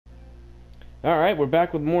Alright, we're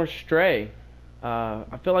back with more Stray.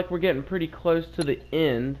 I feel like we're getting pretty close to the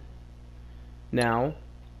end now.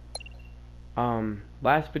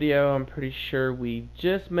 Last video, I'm pretty sure we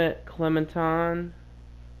just met Clementine.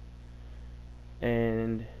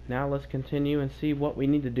 And now let's continue and see what we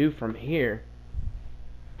need to do from here.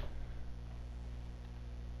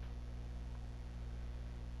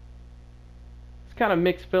 It's kind of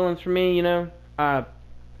mixed feelings for me, you know.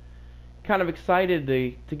 Kind of excited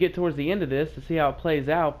to get towards the end of this to see how it plays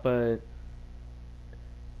out, but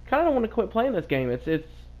kind of don't want to quit playing this game.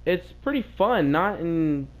 It's pretty fun, not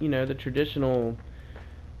in, you know, the traditional,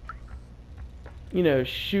 you know,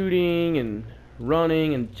 shooting and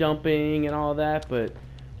running and jumping and all that, but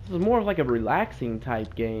this is more of like a relaxing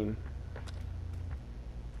type game.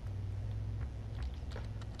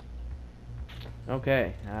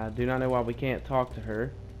 Okay, I do not know why we can't talk to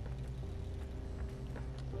her.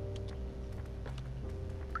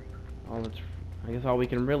 I guess all we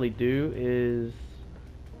can really do is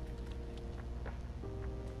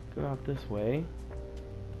go out this way.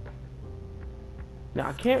 Now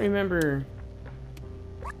I can't remember.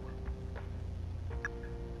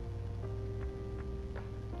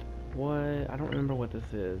 What? I don't remember what this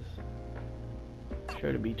is.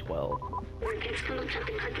 Show to be 12.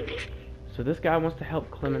 So this guy wants to help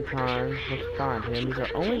Clementine. Let's find him. He's our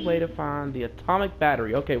only way to find the atomic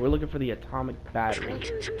battery. Okay, we're looking for the atomic battery.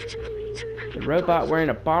 The robot wearing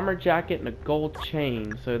a bomber jacket and a gold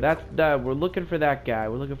chain. So that's we're looking for that guy.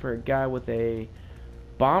 We're looking for a guy with a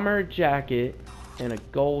bomber jacket and a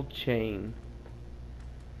gold chain.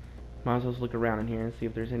 Might as well look around in here and see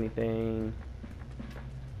if there's anything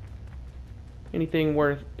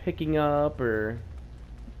worth picking up or.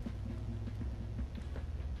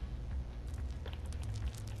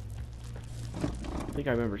 I think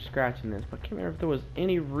I remember scratching this, but I can't remember if there was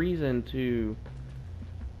any reason to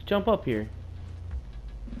jump up here.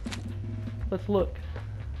 Let's look.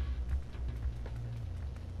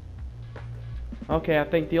 Okay, I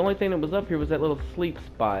think the only thing that was up here was that little sleep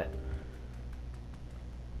spot.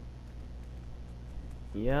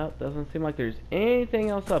 Yep, doesn't seem like there's anything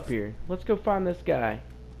else up here. Let's go find this guy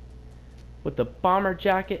with the bomber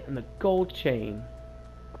jacket and the gold chain.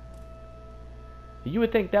 You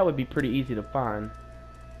would think that would be pretty easy to find,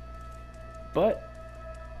 but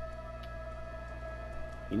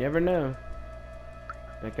you never know.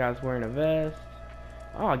 That guy's wearing a vest.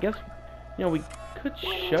 Oh, I guess, you know, we could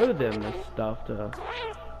show them this stuff to,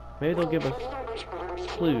 maybe they'll give us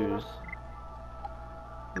clues.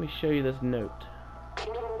 Let me show you this note.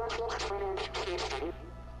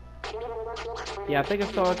 Yeah, I think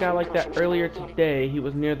I saw a guy like that earlier today. He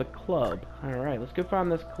was near the club. Alright, let's go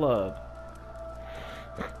find this club.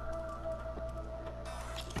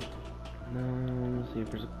 Let's see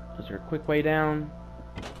if is there a quick way down?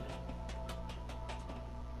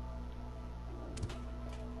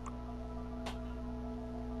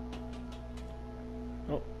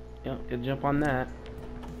 Oh, yeah, good jump on that.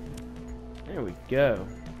 There we go.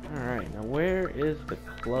 Alright, now where is the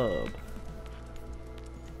club?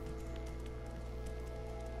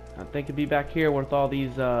 I think it'd be back here with all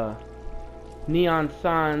these neon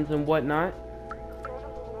signs and whatnot.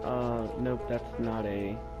 Nope, that's not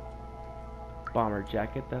a bomber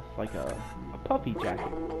jacket. That's like a puffy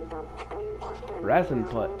jacket. Resin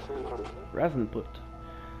put.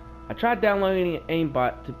 I tried downloading an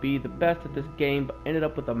aimbot to be the best at this game, but ended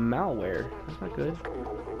up with a malware. That's not good.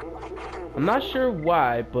 I'm not sure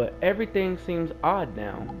why, but everything seems odd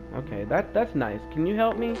now. Okay, that's nice. Can you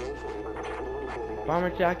help me?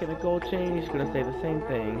 Bomber jacket and a gold chain. He's gonna say the same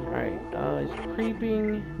thing. Alright, he's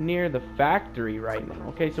creeping near the factory right now.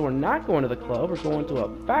 Okay, so we're not going to the club, we're going to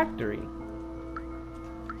a factory.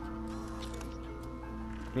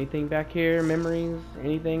 Anything back here? Memories?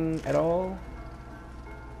 Anything at all?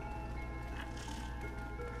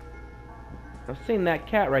 I've seen that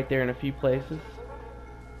cat right there in a few places.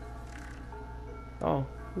 Oh,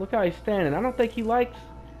 look how he's standing. I don't think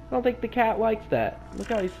the cat likes that. Look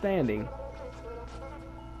how he's standing.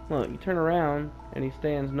 Look, you turn around and he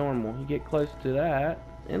stands normal. You get close to that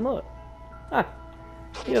and look. Ah,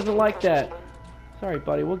 he doesn't like that. Sorry,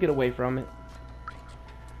 buddy, we'll get away from it.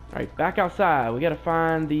 Alright, back outside. We gotta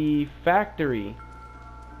find the factory.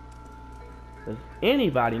 Does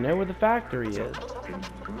anybody know where the factory is?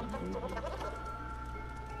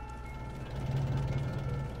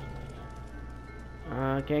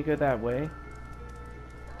 Can't go that way.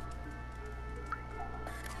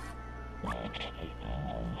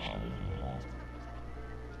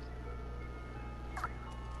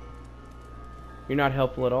 You're not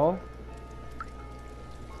helpful at all.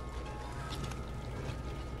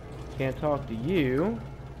 Can't talk to you.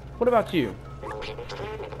 What about you?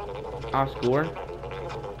 I'll score.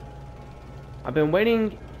 I've been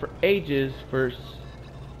waiting for ages for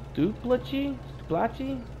Stuplachi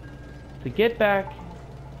to get back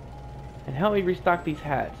and help me restock these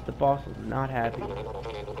hats. The boss is not happy.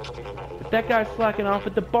 If that guy's slacking off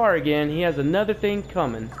at the bar again, he has another thing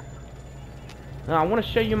coming. Now, I want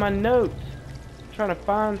to show you my notes. I'm trying to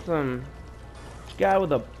find some guy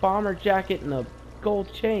with a bomber jacket and a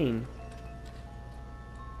gold chain.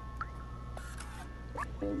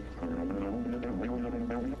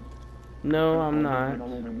 No, I'm not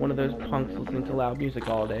one of those punks listening to loud music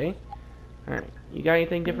all day. Alright, you got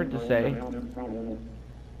anything different to say?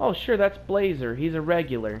 Oh, sure, that's Blazer. He's a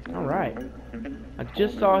regular. Alright. I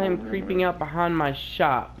just saw him creeping out behind my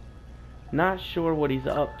shop. Not sure what he's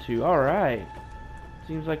up to. Alright.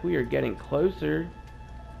 Seems like we are getting closer.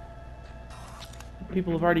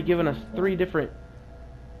 People have already given us three different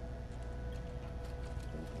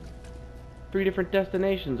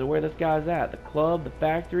destinations of where this guy's at. The club, the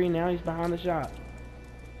factory, now he's behind the shop.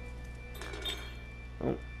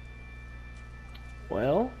 Oh.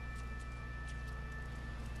 Well,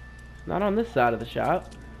 it's not on this side of the shop.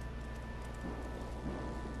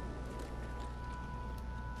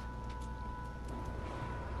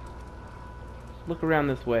 Let's look around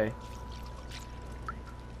this way.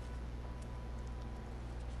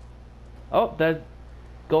 Oh, that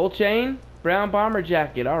gold chain, brown bomber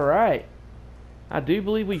jacket. Alright. I do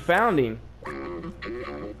believe we found him.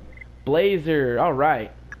 Blazer.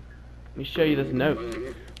 Alright. Let me show you this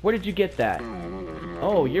note. Where did you get that?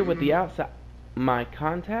 Oh, you're with the outside. My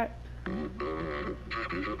contact?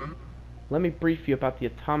 Let me brief you about the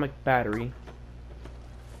atomic battery.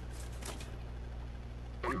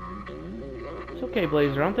 It's okay,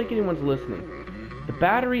 Blazer. I don't think anyone's listening. The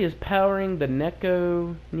battery is powering the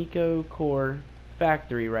Neco Corp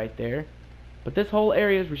factory right there. But this whole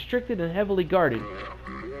area is restricted and heavily guarded.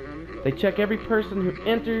 They check every person who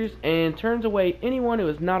enters and turns away anyone who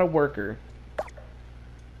is not a worker.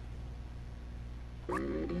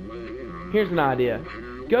 Here's an idea.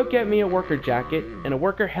 Go get me a worker jacket and a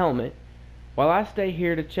worker helmet while I stay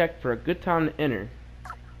here to check for a good time to enter.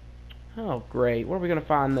 Oh, great. Where are we going to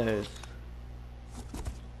find those?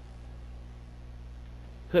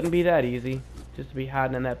 Couldn't be that easy. Just to be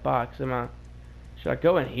hiding in that box, am I? Should I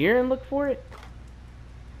go in here and look for it?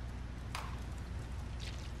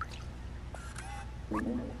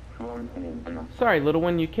 Sorry, little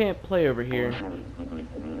one, you can't play over here.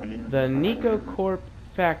 The Neco Corp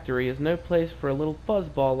factory is no place for a little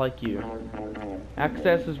fuzzball like you.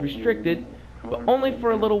 Access is restricted, but only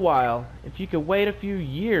for a little while. If you could wait a few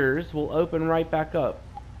years, we'll open right back up.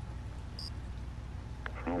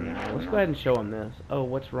 Let's go ahead and show him this. Oh,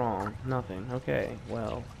 what's wrong? Nothing. Okay,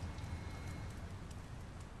 well.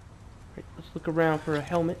 Right, let's look around for a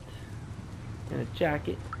helmet and a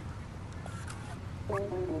jacket.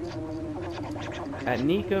 At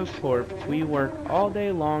Neco Corp, we work all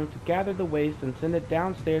day long to gather the waste and send it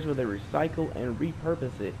downstairs where they recycle and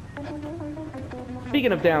repurpose it.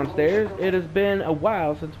 Speaking of downstairs, it has been a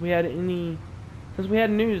while since we had news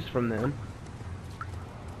from them.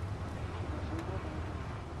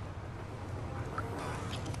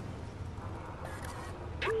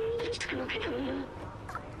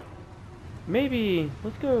 Maybe,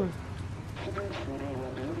 let's go.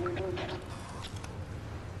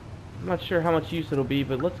 I'm not sure how much use it'll be,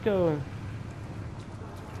 but let's go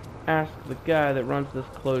ask the guy that runs this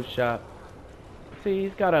clothes shop. See,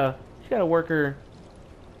 he's got a worker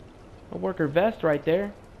vest right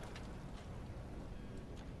there.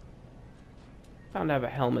 Bound to have a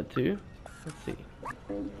helmet too. Let's see.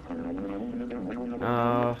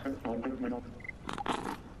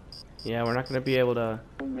 Yeah, we're not gonna be able to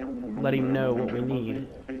let him know what we need.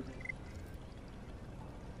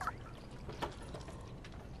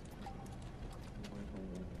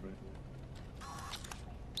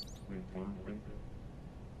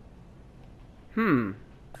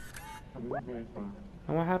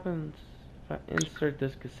 And what happens if I insert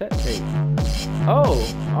this cassette tape? Oh,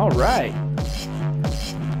 alright.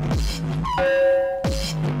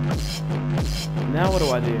 Now what do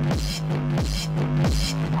I do?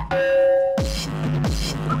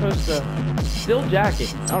 I'm supposed to... Still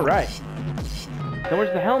jacket. Alright. Then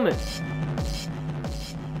where's the helmet?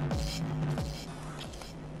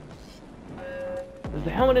 Is the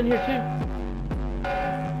helmet in here too?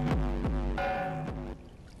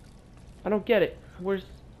 I don't get it. Where's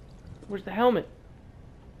the helmet?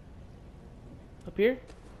 Up here?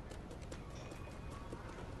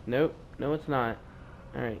 Nope. No, it's not.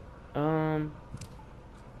 Alright.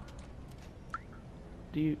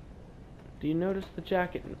 Do you notice the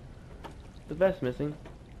jacket? The vest missing?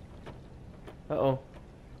 Uh-oh.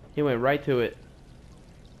 He went right to it.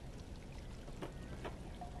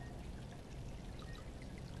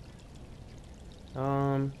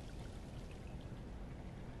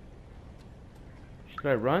 Should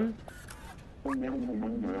I run?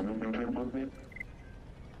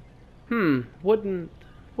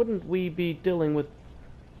 Wouldn't we be dealing with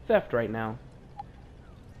theft right now?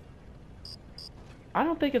 I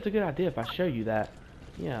don't think it's a good idea if I show you that.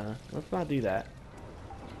 Yeah, let's not do that.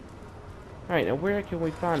 Alright, now where can we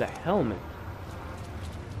find a helmet?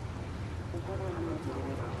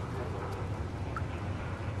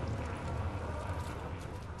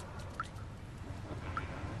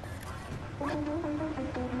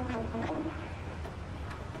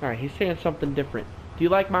 Alright, he's saying something different. Do you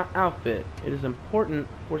like my outfit? It is important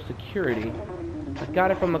for security. I got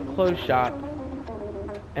it from the clothes shop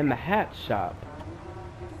and the hat shop.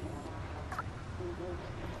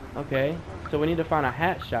 Okay, so we need to find a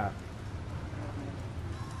hat shop.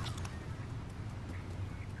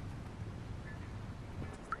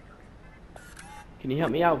 Can you help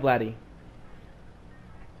me out, Vladdy?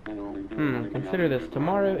 Consider this.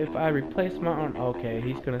 Tomorrow, if I replace my arm... Okay,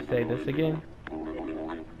 he's gonna say this again.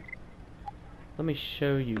 Let me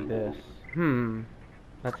show you this.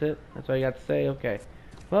 That's it? That's all you got to say? Okay.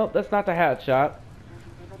 Well, that's not the hat shop.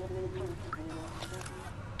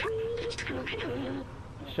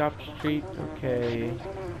 Shop Street, okay.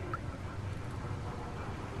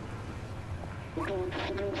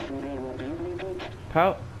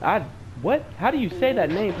 What? How do you say that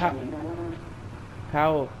name?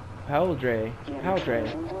 Paldre.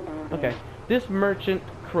 Okay. This merchant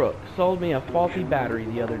crook sold me a faulty battery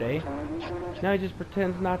the other day. Now he just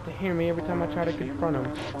pretends not to hear me every time I try to confront him.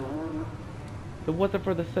 If it wasn't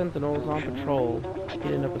for the sentinels on patrol,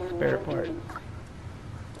 getting up a spare part.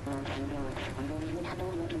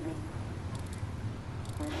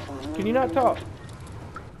 Can you not talk?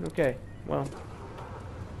 Okay, well.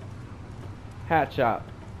 Hat shop.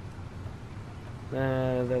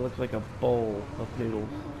 That looks like a bowl of noodles.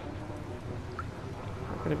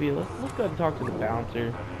 Not gonna be. Let's go ahead and talk to the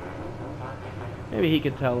bouncer. Maybe he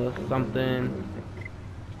could tell us something.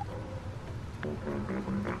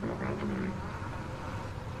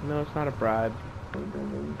 No, it's not a bribe.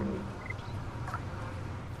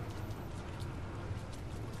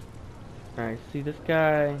 Alright, see this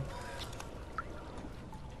guy.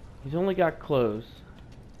 He's only got clothes.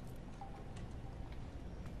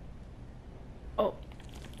 Oh,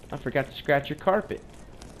 I forgot to scratch your carpet.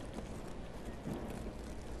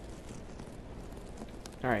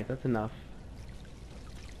 Alright, that's enough.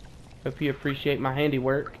 Hope you appreciate my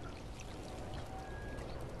handiwork.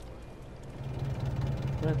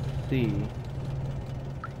 Let's see.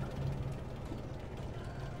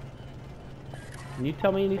 Can you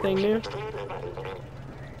tell me anything new?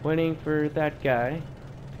 Waiting for that guy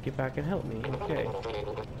to get back and help me. Okay.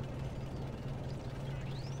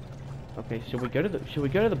 Okay, should we go to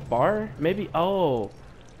the bar? Maybe. Oh,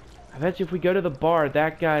 I bet you if we go to the bar,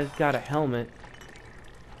 that guy's got a helmet.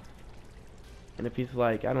 And if he's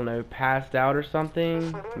like, I don't know, passed out or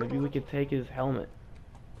something, maybe we could take his helmet.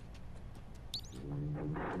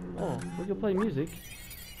 Oh, we can play music.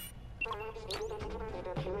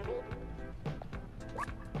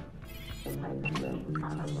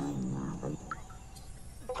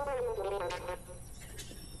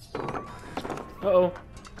 Uh-oh.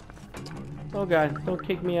 Oh god, don't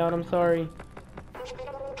kick me out, I'm sorry.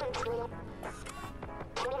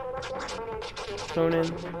 Conan.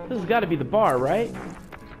 This has got to be the bar, right?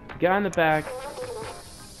 The guy in the back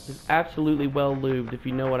is absolutely well lubed, if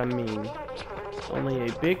you know what I mean. Only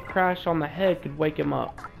a big crash on the head could wake him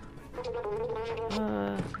up.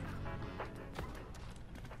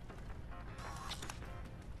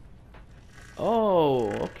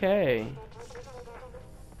 Oh, okay.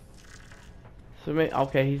 So,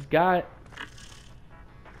 okay, he's got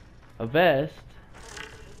a vest.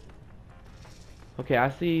 Okay, I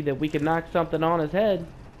see that we can knock something on his head.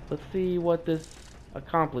 Let's see what this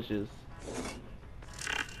accomplishes.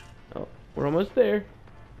 Oh, we're almost there.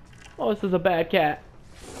 Oh, this is a bad cat.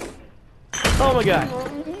 Oh my god.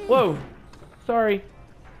 Whoa. Sorry.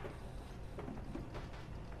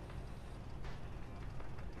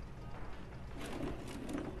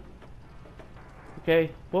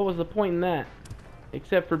 Okay, what was the point in that?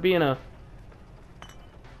 Except for being a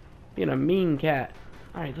mean cat.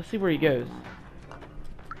 Alright, let's see where he goes.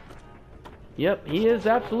 Yep, he is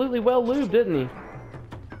absolutely well lubed, isn't he?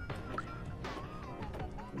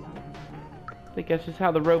 I think that's just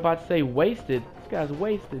how the robots say wasted. This guy's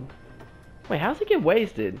wasted. Wait, how's he get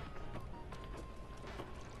wasted?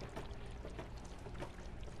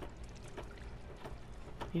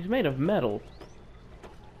 He's made of metal.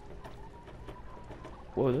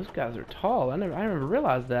 Whoa, those guys are tall. I never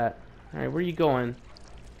realized that. Alright, where are you going?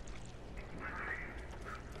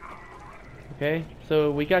 Okay,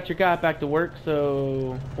 so we got your guy back to work,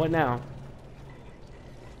 so what now?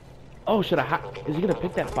 Oh, should I is he gonna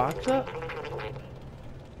pick that box up?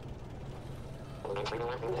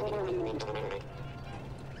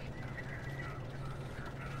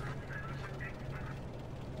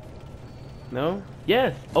 No?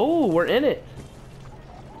 Yes! Oh, we're in it!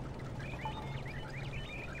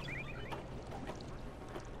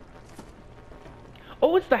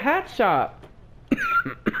 Oh, it's the hat shop!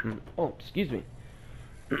 Oh, excuse me.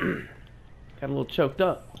 Got a little choked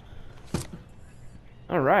up.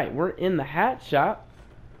 Alright, we're in the hat shop.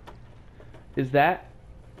 Is that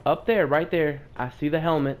up there, right there? I see the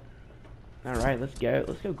helmet. Alright, let's go.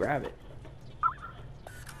 Let's go grab it.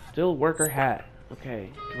 Still worker hat. Okay,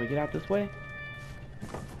 can we get out this way?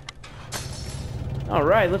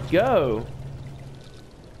 Alright, let's go.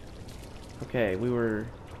 Okay, we were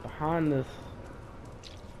behind this.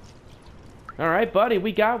 Alright, buddy,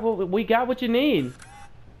 we got what you need.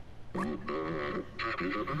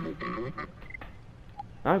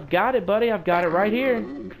 I've got it, buddy. I've got it right here.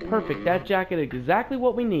 Perfect. That jacket is exactly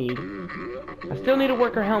what we need. I still need a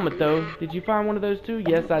worker helmet, though. Did you find one of those too?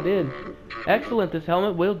 Yes, I did. Excellent. This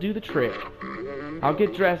helmet will do the trick. I'll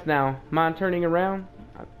get dressed now. Mind turning around?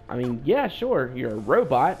 I mean, yeah, sure. You're a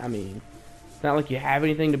robot. I mean, it's not like you have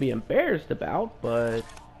anything to be embarrassed about, but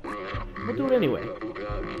we'll do it anyway.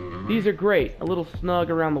 These are great. A little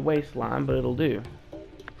snug around the waistline, but it'll do.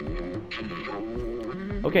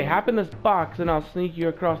 Okay, hop in this box and I'll sneak you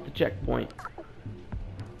across the checkpoint.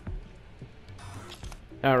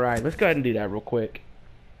 Alright, let's go ahead and do that real quick.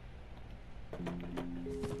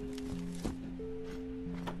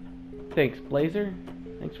 Thanks, Blazer.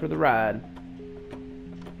 Thanks for the ride.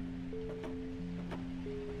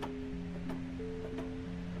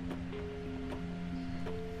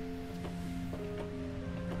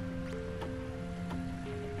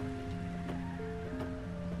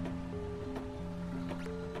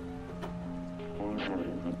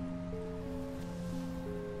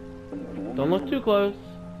 Don't look too close.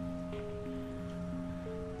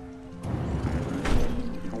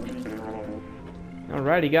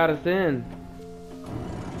 Alright, he got us in.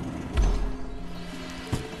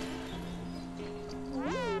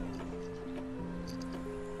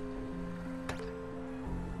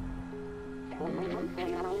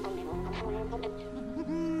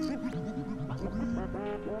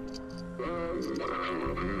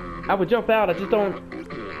 I would jump out, I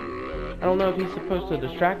don't know if he's supposed to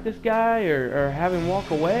distract this guy or have him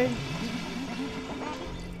walk away.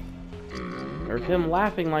 Or if him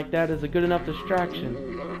laughing like that is a good enough distraction.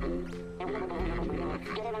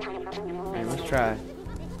 Alright, let's try.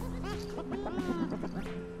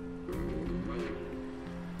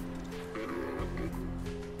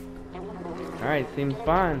 Alright, seems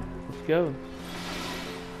fine. Let's go.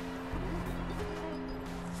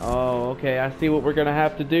 Oh, okay, I see what we're gonna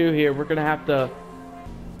have to do here. We're gonna have to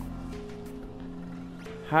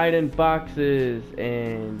hide in boxes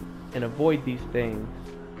and avoid these things.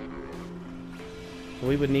 So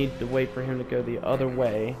we would need to wait for him to go the other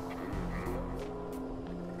way.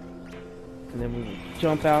 And then we will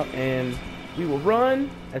jump out and we will run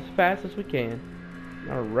as fast as we can.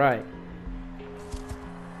 Alright.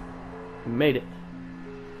 We made it.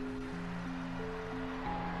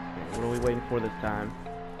 Okay, what are we waiting for this time?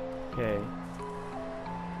 Okay.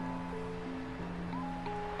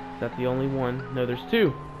 Is that the only one? No, there's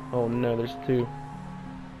two. Oh no, there's two.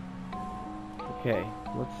 Okay,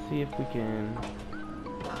 let's see if we can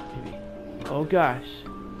maybe. Oh gosh.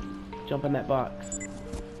 Jump in that box.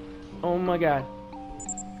 Oh my god.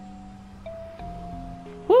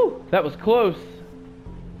 Whew! That was close.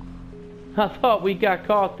 I thought we got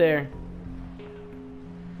caught there.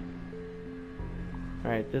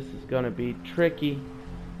 Alright, this is gonna be tricky.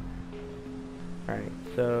 Alright,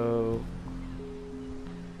 so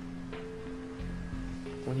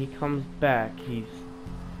when he comes back, he's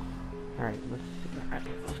alright,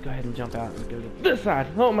 let's go ahead and jump out and go to this side.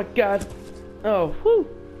 Oh my god. Oh, whew.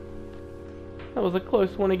 That was a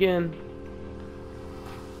close one again.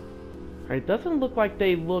 Alright, it doesn't look like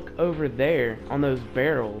they look over there on those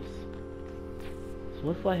barrels. So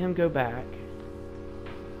let's let him go back.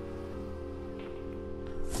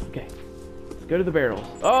 Okay. Let's go to the barrels.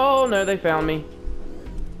 Oh no, they found me.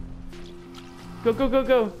 Go, go, go,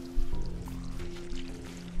 go.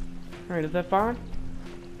 Alright, is that fine?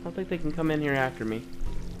 I don't think they can come in here after me.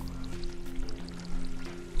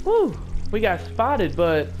 Woo! We got spotted,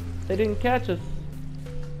 but they didn't catch us.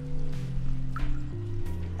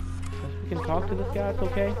 Guess we can talk to this guy, it's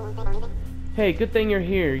okay. Hey, good thing you're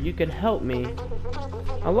here. You can help me.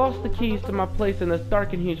 I lost the keys to my place in this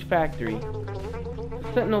dark and huge factory.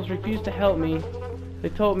 The sentinels refused to help me. They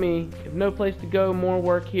told me, if no place to go, more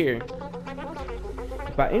work here.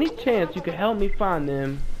 If by any chance you could help me find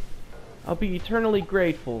them, I'll be eternally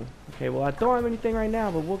grateful. Okay, well I don't have anything right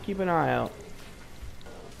now, but we'll keep an eye out.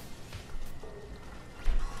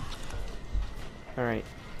 Alright.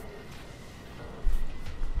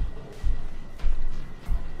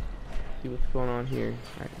 See what's going on here.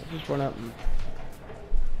 Alright, let's just run up and...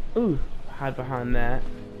 Ooh, hide behind that.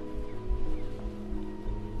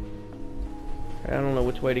 I don't know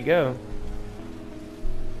which way to go.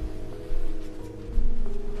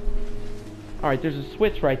 Alright, there's a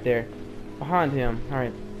switch right there. Behind him.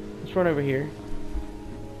 Alright, let's run over here.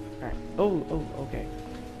 Alright. Oh, okay.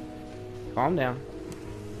 Calm down.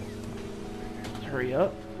 Let's hurry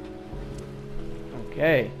up.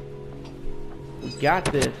 Okay. We got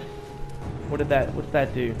this. What's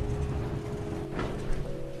that do?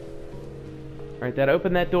 Alright, that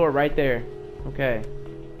opened that door right there. Okay.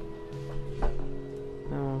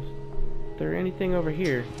 Now, is there anything over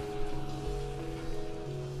here?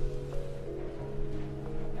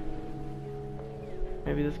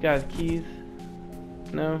 Maybe this guy's keys?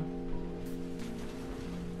 No?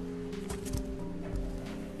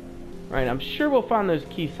 Right, I'm sure we'll find those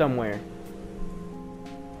keys somewhere.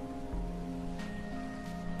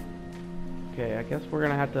 Okay, I guess we're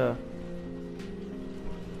gonna have to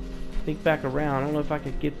sneak back around. I don't know if I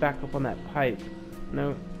could get back up on that pipe.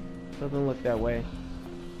 No, doesn't look that way.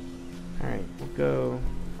 Alright, we'll go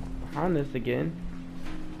behind this again.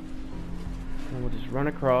 And we'll just run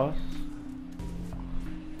across.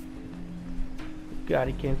 God,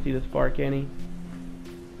 he can't see this far, can he?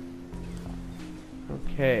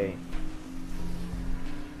 Okay.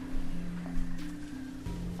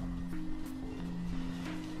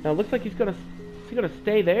 Now it looks like is he gonna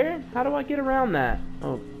stay there? How do I get around that?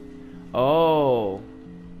 Oh.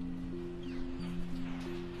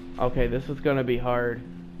 Okay, this is gonna be hard.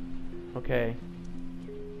 Okay.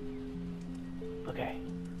 Okay.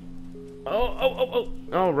 Oh.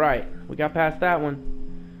 Alright. We got past that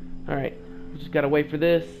one. Alright. We just gotta wait for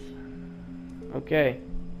this. Okay.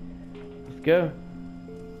 Let's go.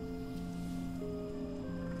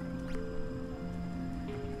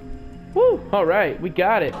 Woo! Alright, we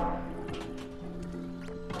got it.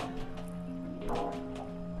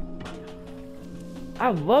 I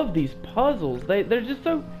love these puzzles. They're just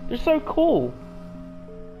so cool.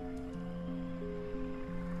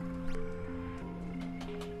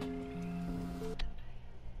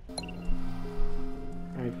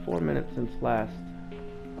 Alright, 4 minutes since last.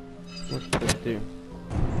 What's this do?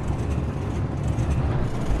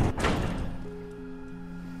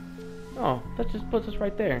 Oh, that just puts us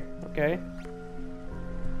right there. Okay.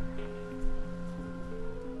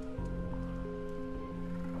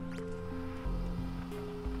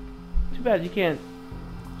 Too bad you can't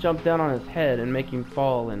jump down on his head and make him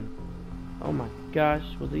fall and... Oh my gosh,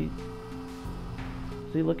 was he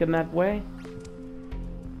looking that way?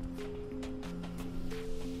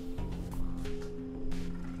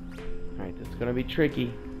 Alright, this is gonna be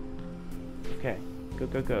tricky. Okay,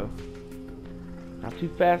 go. Not too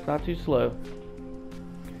fast, not too slow.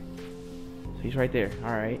 Okay. So he's right there.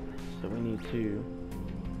 Alright. So we need to...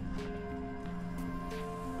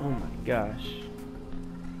 Oh my gosh.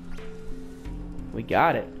 We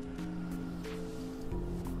got it.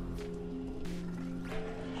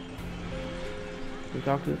 Can we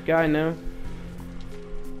talk to this guy? No.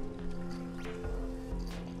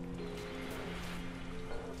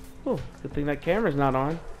 Oh, good thing that camera's not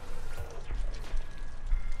on.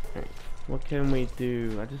 Alright. What can we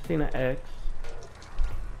do? I just seen an X.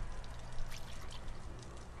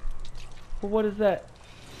 Well, what is that?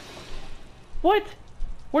 What?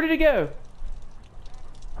 Where did it go?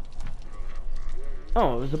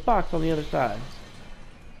 Oh, it was a box on the other side.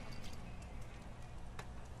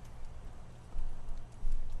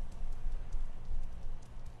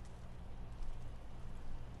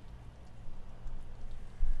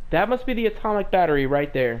 That must be the atomic battery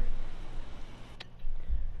right there.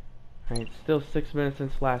 Alright, still 6 minutes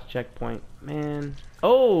since last checkpoint. Man.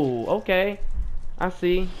 Oh, okay. I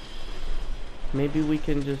see. Maybe we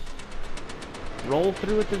can just roll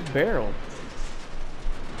through with this barrel.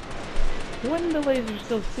 Wouldn't the laser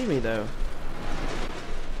still see me though?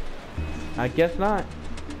 I guess not.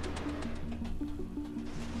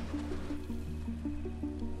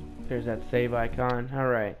 There's that save icon.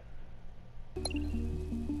 Alright.